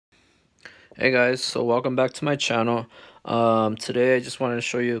Hey guys, so welcome back to my channel. Today I just wanted to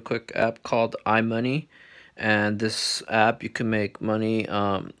show you a quick app called iMoney, and this app you can make money.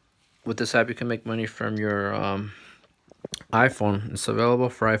 With this app you can make money from your iPhone. It's available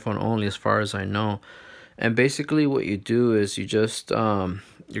for iPhone only, as far as I know. And basically, what you do is you just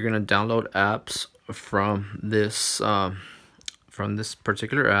you're gonna download apps from this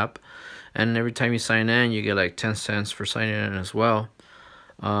particular app, and every time you sign in, you get like 10 cents for signing in as well.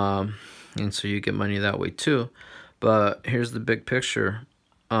 And so you get money that way too. But here's the big picture.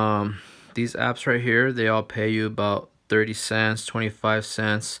 These apps right here, they all pay you about 30 cents, 25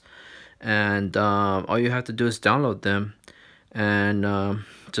 cents, and all you have to do is download them and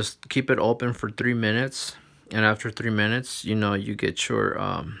just keep it open for 3 minutes. And after 3 minutes, you get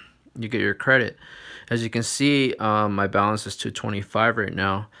your credit. As you can see, my balance is 225 right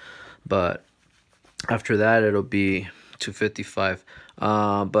now, but after that it'll be 255.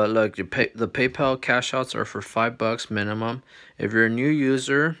 But look, the PayPal cash outs are for $5 minimum. If you're a new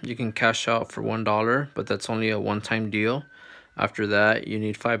user, you can cash out for $1, but that's only a one-time deal. After that, you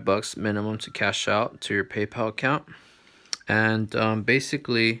need $5 minimum to cash out to your PayPal account. And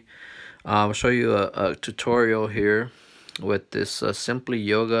basically, I'll show you a tutorial here with this Simply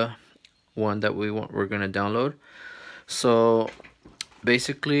Yoga one that we're gonna download. So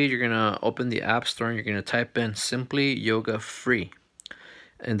basically, you're gonna open the App Store and you're gonna type in Simply Yoga Free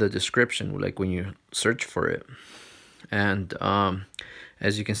in the description, like when you search for it. And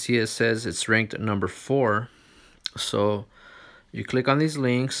as you can see, it says it's ranked at number 4. So you click on these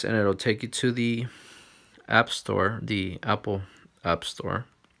links and it'll take you to the App Store, the Apple App Store.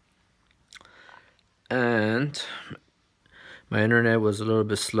 And my internet was a little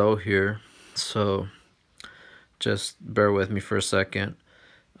bit slow here, so just bear with me for a second.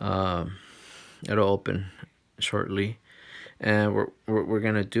 It'll open shortly. And what we're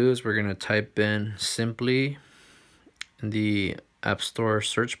gonna do is we're gonna type in Simply in the App Store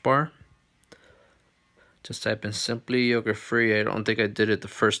search bar. Just type in Simply Yoga Free. I don't think I did it the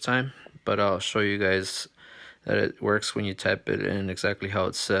first time, but I'll show you guys that it works when you type it in exactly how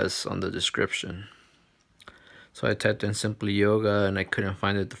it says on the description. So I typed in Simply Yoga and I couldn't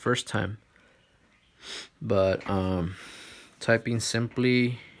find it the first time, but typing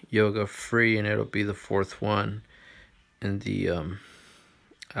Simply Yoga Free and it'll be the 4th one in the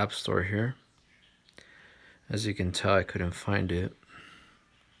App Store here. As you can tell, I couldn't find it,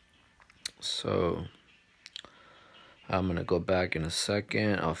 so I'm gonna go back in a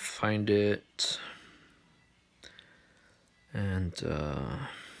second. I'll find it. And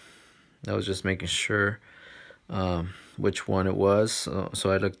I was just making sure which one it was.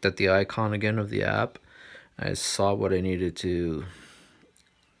 So I looked at the icon again of the app. I saw what I needed to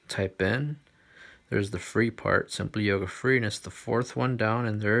type in. There's the free part, Simply Yoga Free, and it's the 4th one down,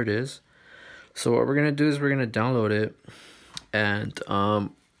 and there it is. So what we're gonna do is we're gonna download it, and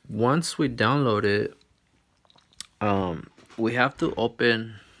once we download it, we have to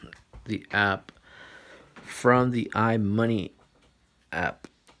open the app from the iMoney app.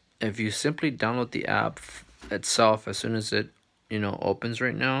 If you simply download the app itself, as soon as it opens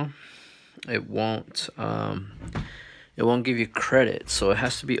right now, it won't give you credit. So it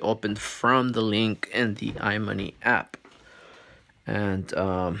has to be opened from the link in the iMoney app. And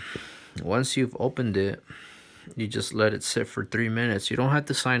once you've opened it, you just let it sit for 3 minutes. You don't have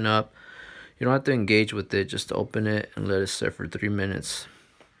to sign up, you don't have to engage with it. Just open it and let it sit for 3 minutes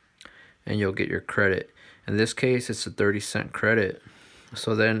and you'll get your credit. In this case, it's a 30-cent credit.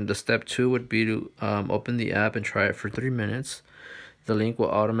 So then the step 2 would be to open the app and try it for 3 minutes. The link will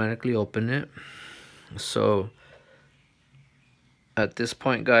automatically open it. So at this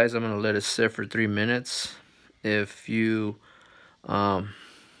point, guys, I'm going to let it sit for 3 minutes. If you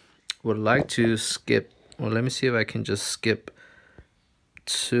would like to skip, well, let me see if I can just skip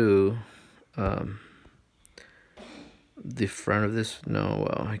to the front of this. No,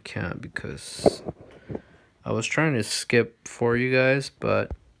 well, I can't, because I was trying to skip for you guys,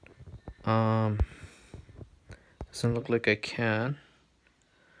 but doesn't look like I can.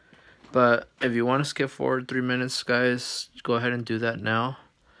 But if you want to skip forward 3 minutes, guys, go ahead and do that now,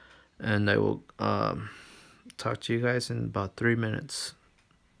 and I will talk to you guys in about 3 minutes.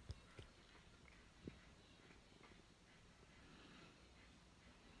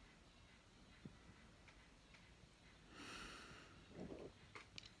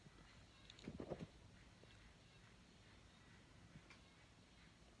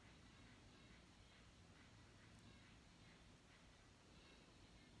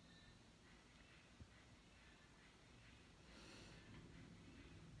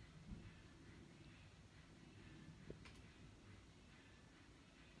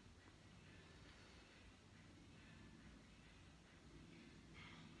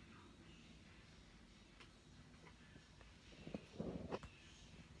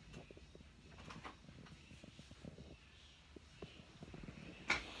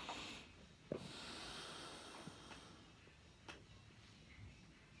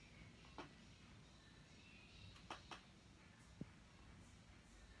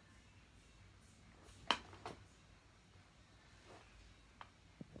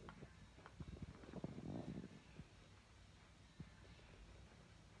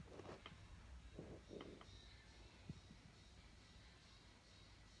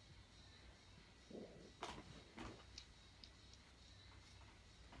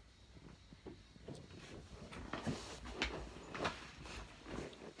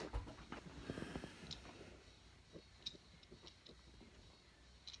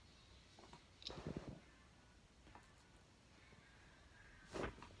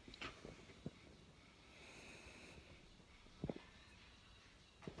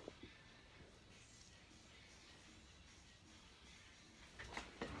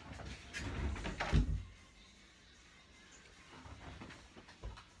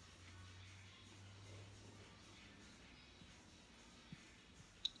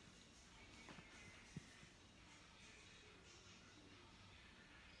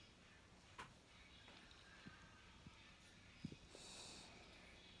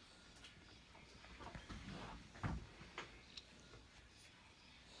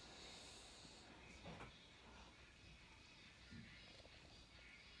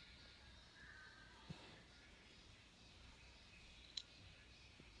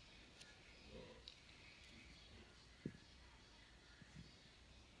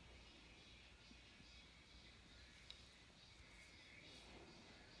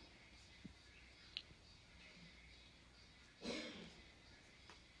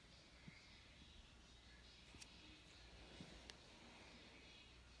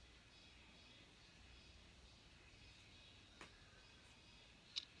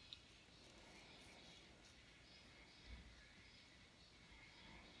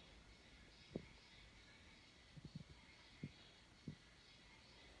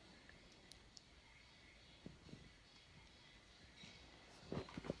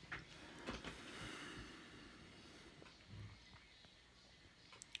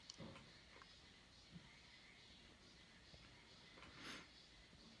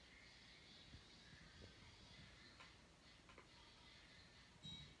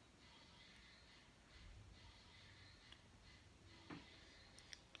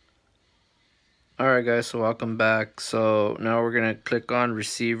 Alright guys, so welcome back. So now we're gonna click on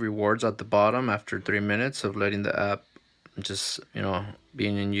receive rewards at the bottom after 3 minutes of letting the app just,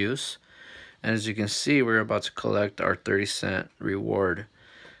 being in use. And as you can see, we're about to collect our 30-cent reward,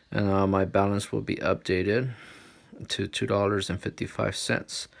 and my balance will be updated to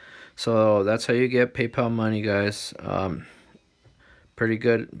 $2.55. So that's how you get PayPal money, guys. Pretty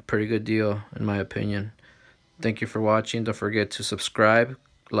good deal in my opinion. Thank you for watching. Don't forget to subscribe,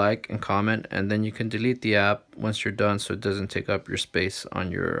 like, and comment, and then you can delete the app once you're done so it doesn't take up your space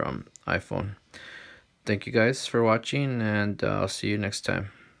on your iPhone. Thank you guys for watching, and I'll see you next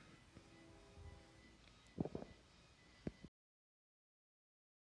time.